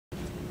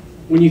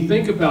when you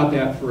think about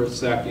that for a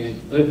second,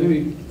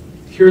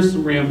 here's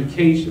some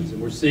ramifications,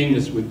 and we're seeing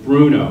this with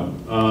Bruno,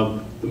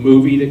 the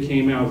movie that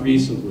came out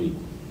recently.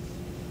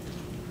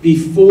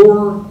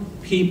 Before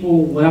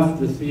people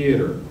left the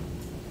theater,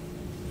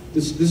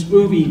 this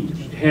movie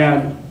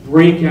had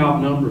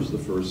breakout numbers the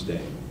first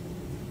day.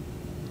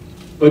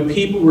 But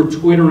people were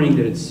twittering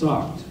that it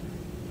sucked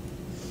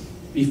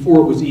before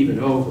it was even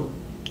over.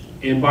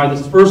 And by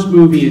this first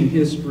movie in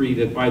history,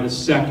 that by the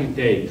second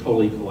day,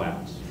 totally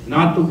collapsed.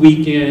 Not the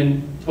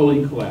weekend,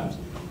 totally collapsed.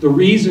 The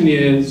reason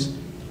is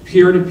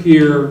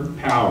peer-to-peer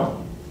power.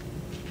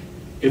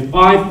 If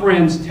 5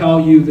 friends tell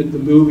you that the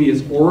movie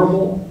is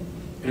horrible,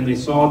 and they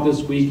saw it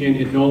this weekend,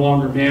 it no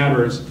longer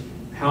matters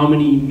how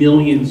many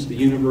millions the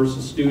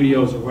Universal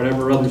Studios or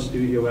whatever other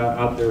studio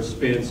out there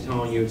spends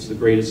telling you it's the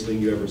greatest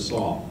thing you ever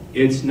saw.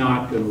 It's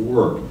not going to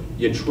work.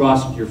 You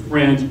trust your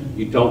friends,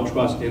 you don't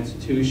trust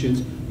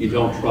institutions, you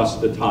don't trust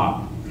the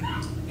top.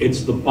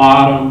 It's the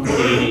bottom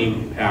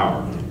gaining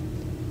power.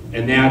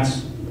 And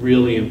that's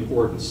really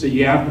important. So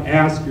you have to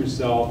ask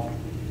yourself,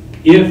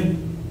 if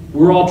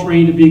we're all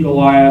trained to be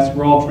Goliaths,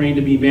 we're all trained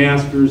to be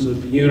masters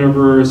of the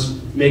universe,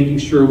 making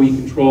sure we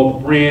control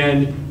the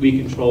brand, we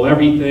control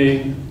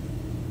everything,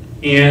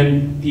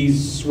 and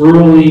these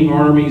swirling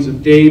armies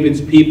of Davids,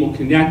 people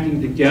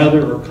connecting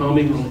together or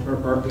coming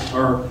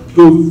or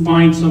who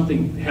find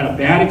something, had a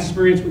bad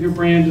experience with your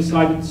brand,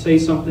 decided to say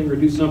something or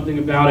do something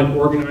about it,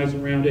 organize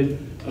around it,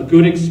 a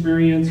good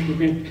experience,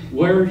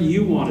 where do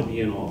you want to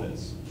be in all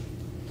this?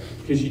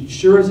 Because you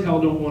sure as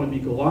hell don't want to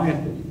be Goliath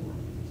anymore.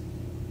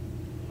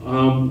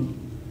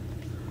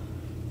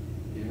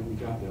 Yeah, we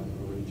got that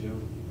one already, Joe.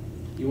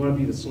 You want to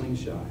be the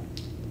slingshot.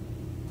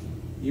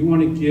 You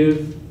want to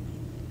give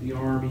the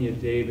army of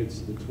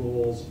Davids the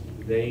tools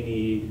they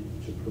need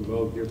to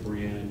promote their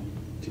brand,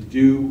 to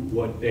do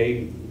what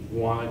they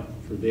want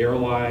for their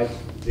lives,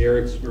 their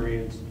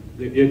experience.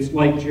 It's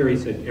like Jerry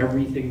said,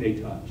 everything they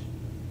touch.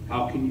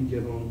 How can you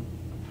give them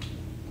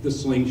the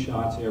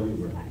slingshots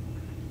everywhere?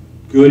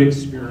 Good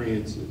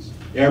experiences.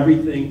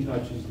 Everything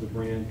touches the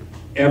brand.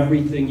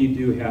 Everything you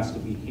do has to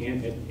be,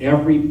 at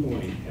every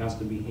point, has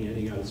to be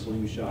handing out a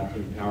slingshot to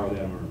empower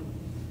that army,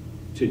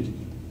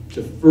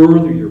 to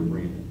further your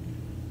brand,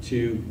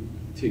 to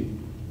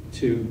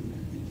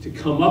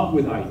come up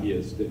with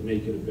ideas that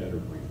make it a better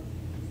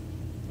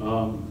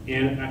brand.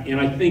 And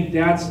I think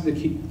that's the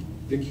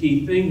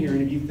key thing here.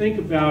 And if you think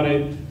about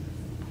it,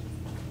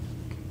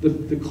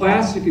 the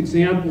classic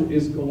example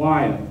is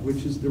Goliath,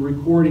 which is the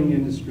Recording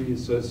Industry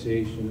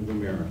Association of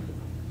America.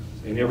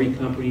 And every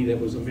company that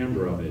was a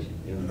member of it,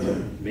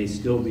 and may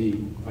still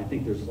be, I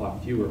think there's a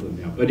lot fewer of them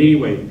now. But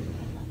anyway,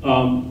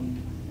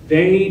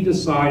 they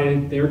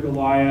decided they're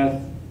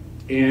Goliath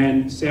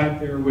and sat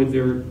there with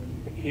their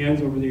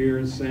hands over their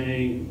ears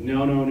saying,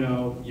 no, no,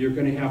 no, you're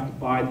going to have to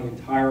buy the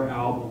entire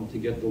album to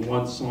get the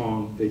one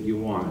song that you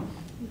want.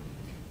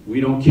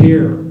 We don't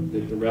care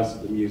that the rest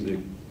of the music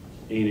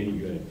ain't any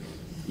good.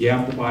 You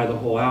have to buy the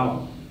whole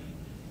album.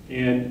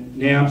 And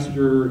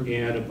Napster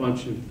and a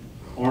bunch of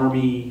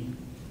Army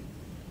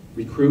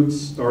recruits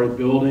started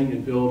building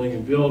and building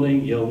and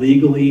building,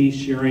 illegally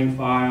sharing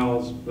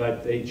files,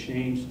 but they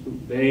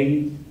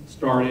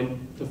started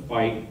to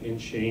fight and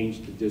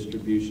change the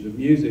distribution of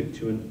music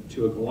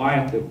to a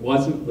Goliath that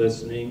wasn't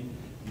listening,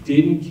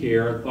 didn't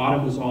care, thought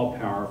it was all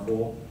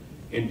powerful,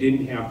 and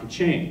didn't have to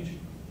change.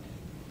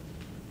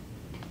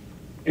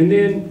 And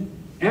then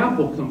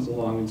Apple comes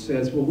along and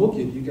says, well, we'll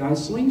give you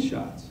guys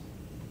slingshots.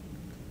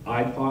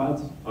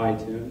 iPods,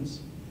 iTunes.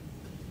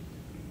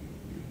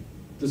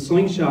 The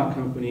slingshot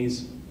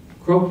companies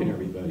croaking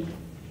everybody.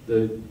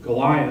 The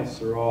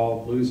Goliaths are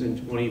all losing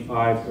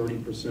 25,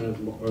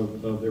 30%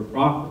 of their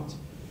profits.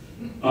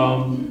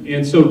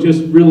 And so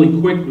just really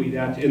quickly,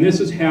 and this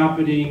is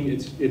happening,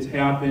 it's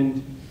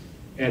happened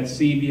at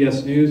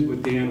CBS News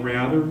with Dan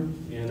Rather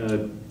and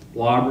a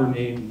blogger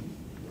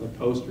a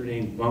poster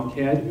named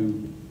Bunkhead,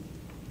 who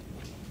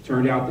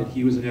turned out that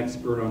he was an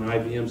expert on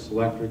IBM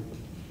Selectric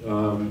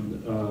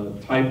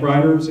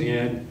typewriters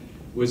and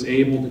was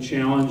able to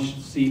challenge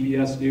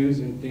CBS News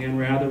and Dan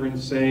Rather and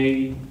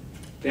say,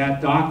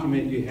 that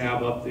document you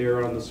have up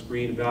there on the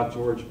screen about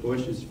George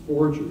Bush is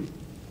forgery.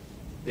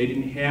 They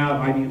didn't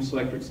have, IBM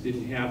Selectrics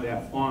didn't have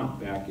that font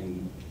back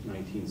in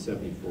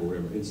 1974 or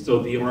whatever. And so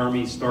the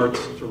Army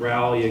starts to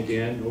rally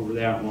again over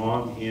that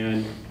long,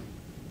 and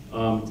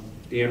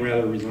Dan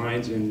Rather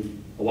resigns,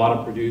 and a lot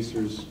of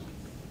producers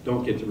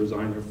don't get to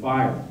resign, they're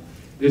fired.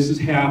 This is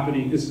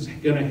happening, this is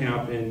gonna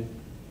happen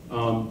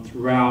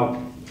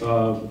throughout,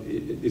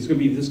 it's gonna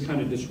be this kind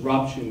of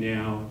disruption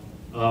now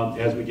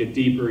as we get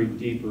deeper and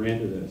deeper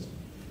into this.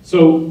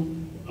 So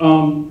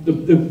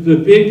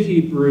the big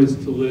keeper is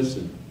to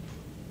listen.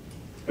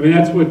 I mean,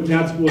 that's what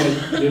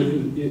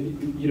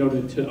you know,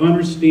 to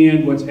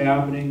understand what's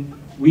happening,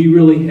 we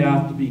really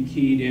have to be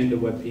keyed into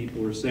what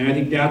people are saying. I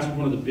think that's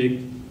one of the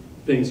big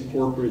things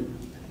corporate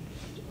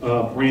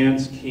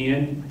brands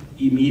can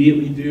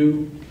immediately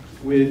do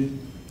with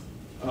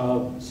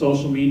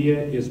social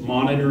media is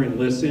monitor and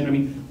listen. I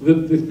mean,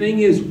 the thing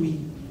is,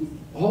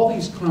 all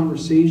these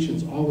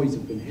conversations always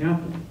have been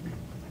happening.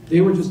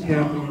 They were just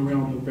happening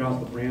around about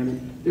the brand.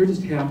 They're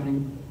just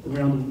happening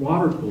around the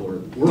water cooler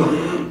at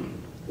work,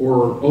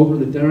 or over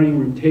the dining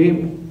room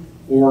table,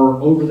 or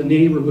over the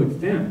neighborhood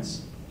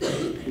fence.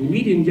 And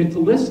we didn't get to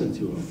listen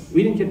to them.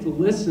 We didn't get to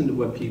listen to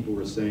what people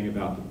were saying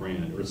about the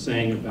brand, or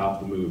saying about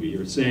the movie,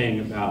 or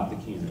saying about the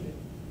candidate.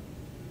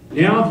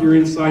 Now, if you're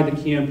inside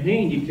the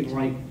campaign, you can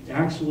like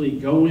actually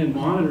go in,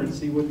 monitor, and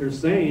see what they're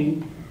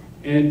saying,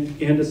 and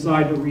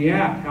decide to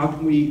react. How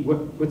can we?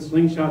 What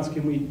slingshots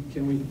can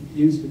we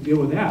use to deal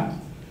with that?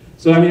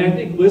 So I mean, I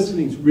think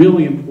listening is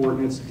really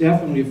important. It's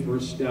definitely a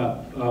first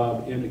step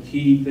and a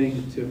key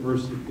thing to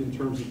in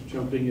terms of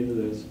jumping into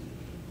this.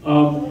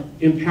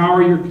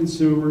 Empower your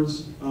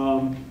consumers.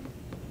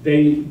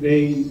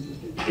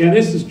 And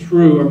this is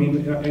true. I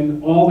mean,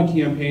 in all the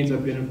campaigns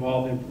I've been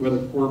involved in, whether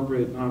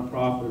corporate,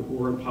 nonprofit,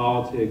 or in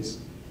politics,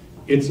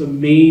 it's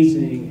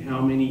amazing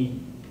how many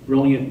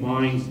brilliant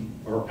minds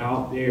are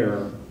out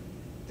there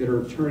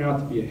that turn out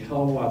to be a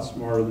hell of a lot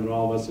smarter than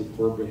all of us at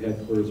corporate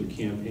headquarters or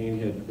campaign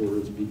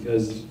headquarters,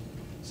 because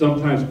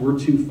sometimes we're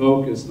too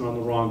focused on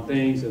the wrong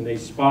things, and they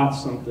spot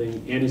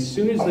something, and as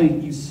soon as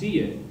you see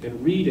it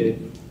and read it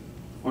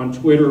on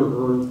Twitter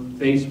or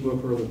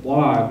Facebook or the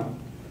blog,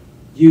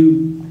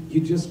 you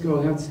just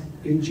go, that's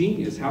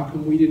ingenious. How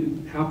could we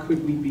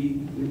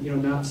be,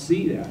 not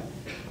see that?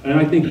 And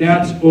I think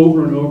that's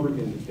over and over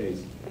again the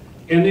case.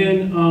 And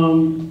then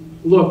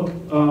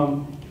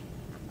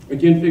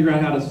again, figure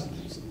out how to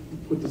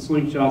put the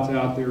slingshots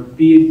out there.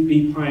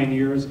 Be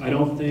pioneers. I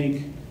don't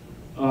think.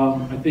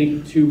 I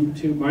think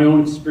to my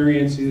own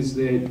experience is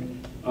that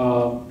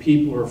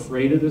people are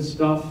afraid of this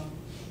stuff.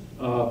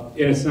 And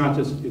it's not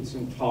just, it's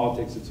in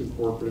politics, it's in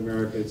corporate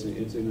America, it's in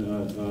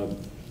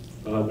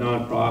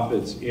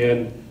nonprofits.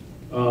 And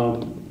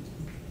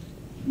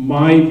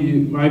my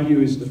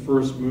view is the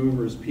first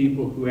movers,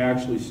 people who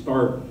actually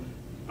start.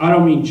 I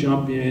don't mean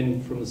jump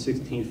in from the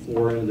 16th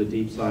floor into the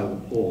deep side of the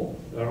pool.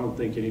 I don't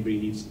think anybody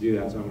needs to do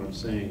that, that's not what I'm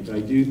saying. But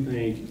I do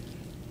think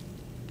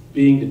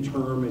being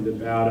determined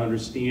about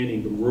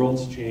understanding the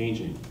world's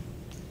changing.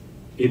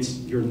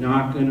 You're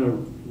not going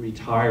to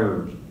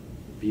retire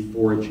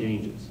before it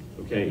changes.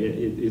 Okay,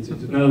 it's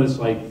none of this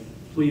like,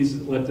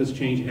 please let this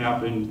change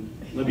happen,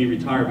 let me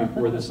retire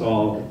before this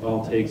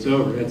all takes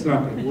over. That's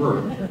not going to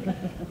work.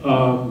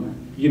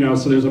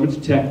 So there's a bunch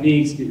of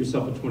techniques. Get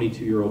yourself a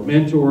 22-year-old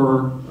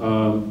mentor.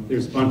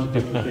 There's a bunch of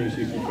different things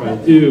you can try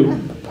to do.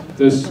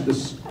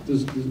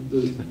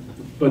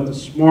 But the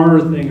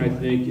smarter thing, I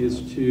think,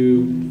 is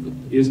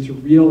to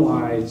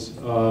realize.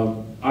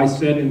 I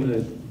said in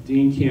the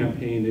Dean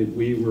campaign that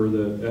we were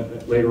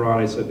later on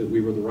I said that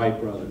we were the Wright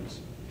brothers.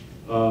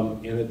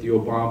 And that the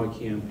Obama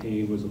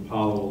campaign was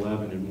Apollo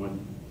 11 in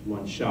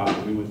one shot.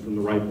 And we went from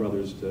the Wright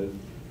brothers to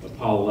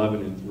Apollo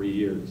 11 in 3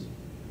 years.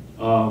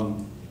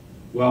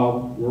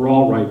 Well, we're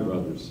all Wright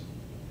brothers.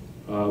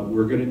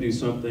 We're going to do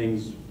some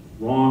things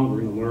wrong, we're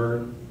going to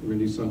learn, we're going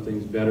to do some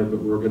things better, but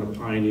we're going to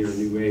pioneer a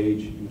new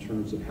age in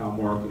terms of how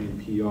marketing,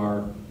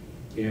 PR,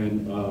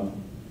 and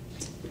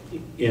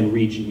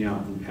reaching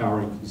out and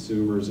empowering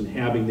consumers and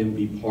having them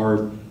be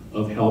part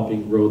of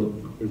helping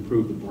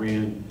improve the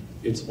brand.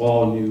 It's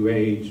all a new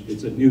age.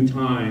 It's a new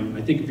time.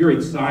 I think very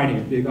exciting,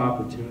 a big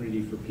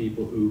opportunity for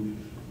people who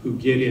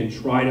get in,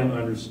 try to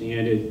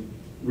understand it,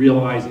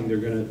 realizing they're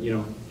going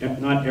to,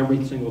 not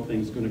every single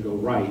thing's going to go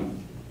right,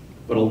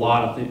 but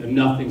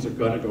enough things are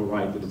going to go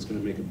right that it's going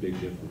to make a big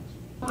difference.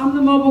 I'm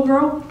the mobile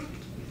girl.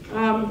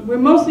 We're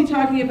mostly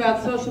talking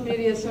about social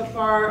media so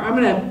far. I'm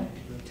going to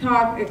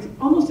talk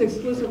almost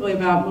exclusively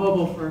about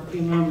mobile for a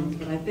few moments,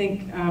 but I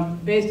think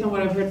based on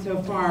what I've heard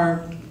so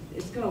far,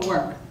 it's going to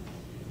work.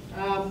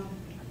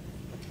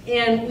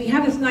 And we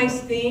have this nice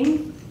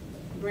theme,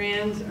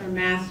 brands are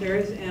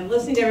masters, and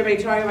listening to everybody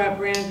talking about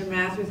brands are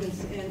masters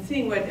and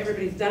seeing what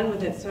everybody's done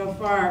with it so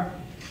far,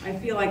 I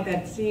feel like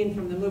that scene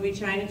from the movie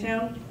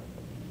Chinatown,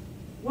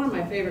 one of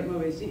my favorite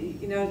movies.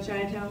 You know the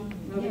Chinatown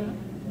movie?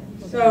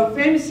 Yeah. So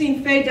famous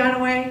scene, Faye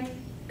Dunaway.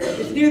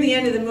 It's near the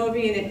end of the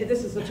movie, and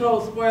this is a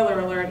total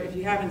spoiler alert if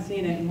you haven't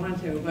seen it and want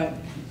to, but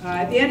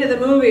at the end of the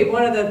movie,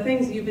 one of the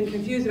things that you've been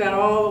confused about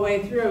all the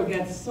way through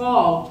gets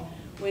solved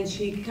when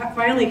she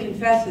finally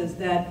confesses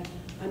that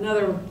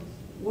another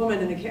woman,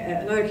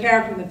 another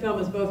character in the film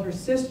is both her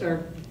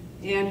sister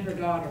and her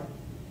daughter.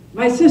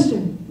 My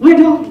sister, my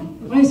daughter,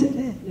 my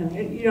sister. No,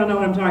 you don't know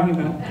what I'm talking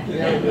about.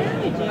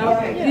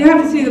 Okay, you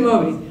have to see the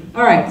movie.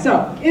 All right,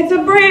 so it's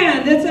a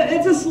brand,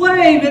 it's a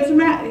slave, it's a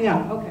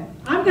yeah, okay.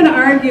 I'm going to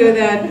argue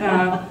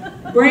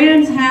that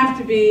brands have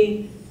to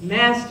be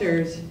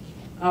masters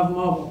of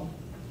mobile.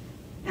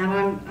 And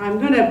I'm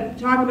going to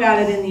talk about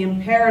it in the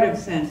imperative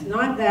sense,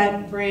 not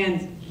that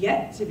brands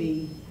get to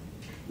be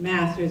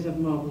masters of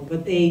mobile,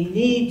 but they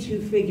need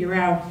to figure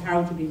out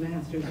how to be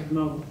masters of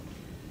mobile.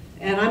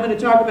 And I'm going to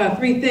talk about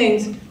three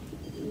things: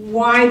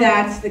 why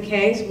that's the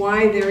case,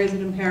 why there is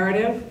an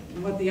imperative,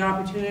 and what the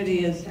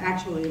opportunity is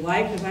actually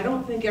like, because I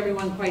don't think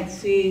everyone quite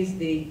sees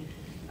the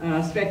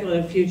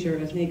speculative future,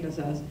 as Nicco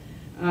says.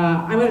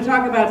 I'm going to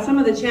talk about some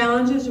of the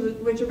challenges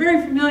which are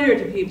very familiar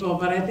to people,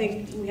 but I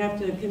think we have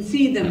to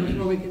concede them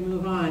before we can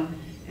move on.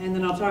 And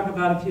then I'll talk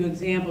about a few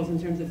examples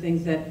in terms of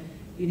things that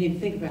you need to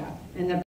think about. And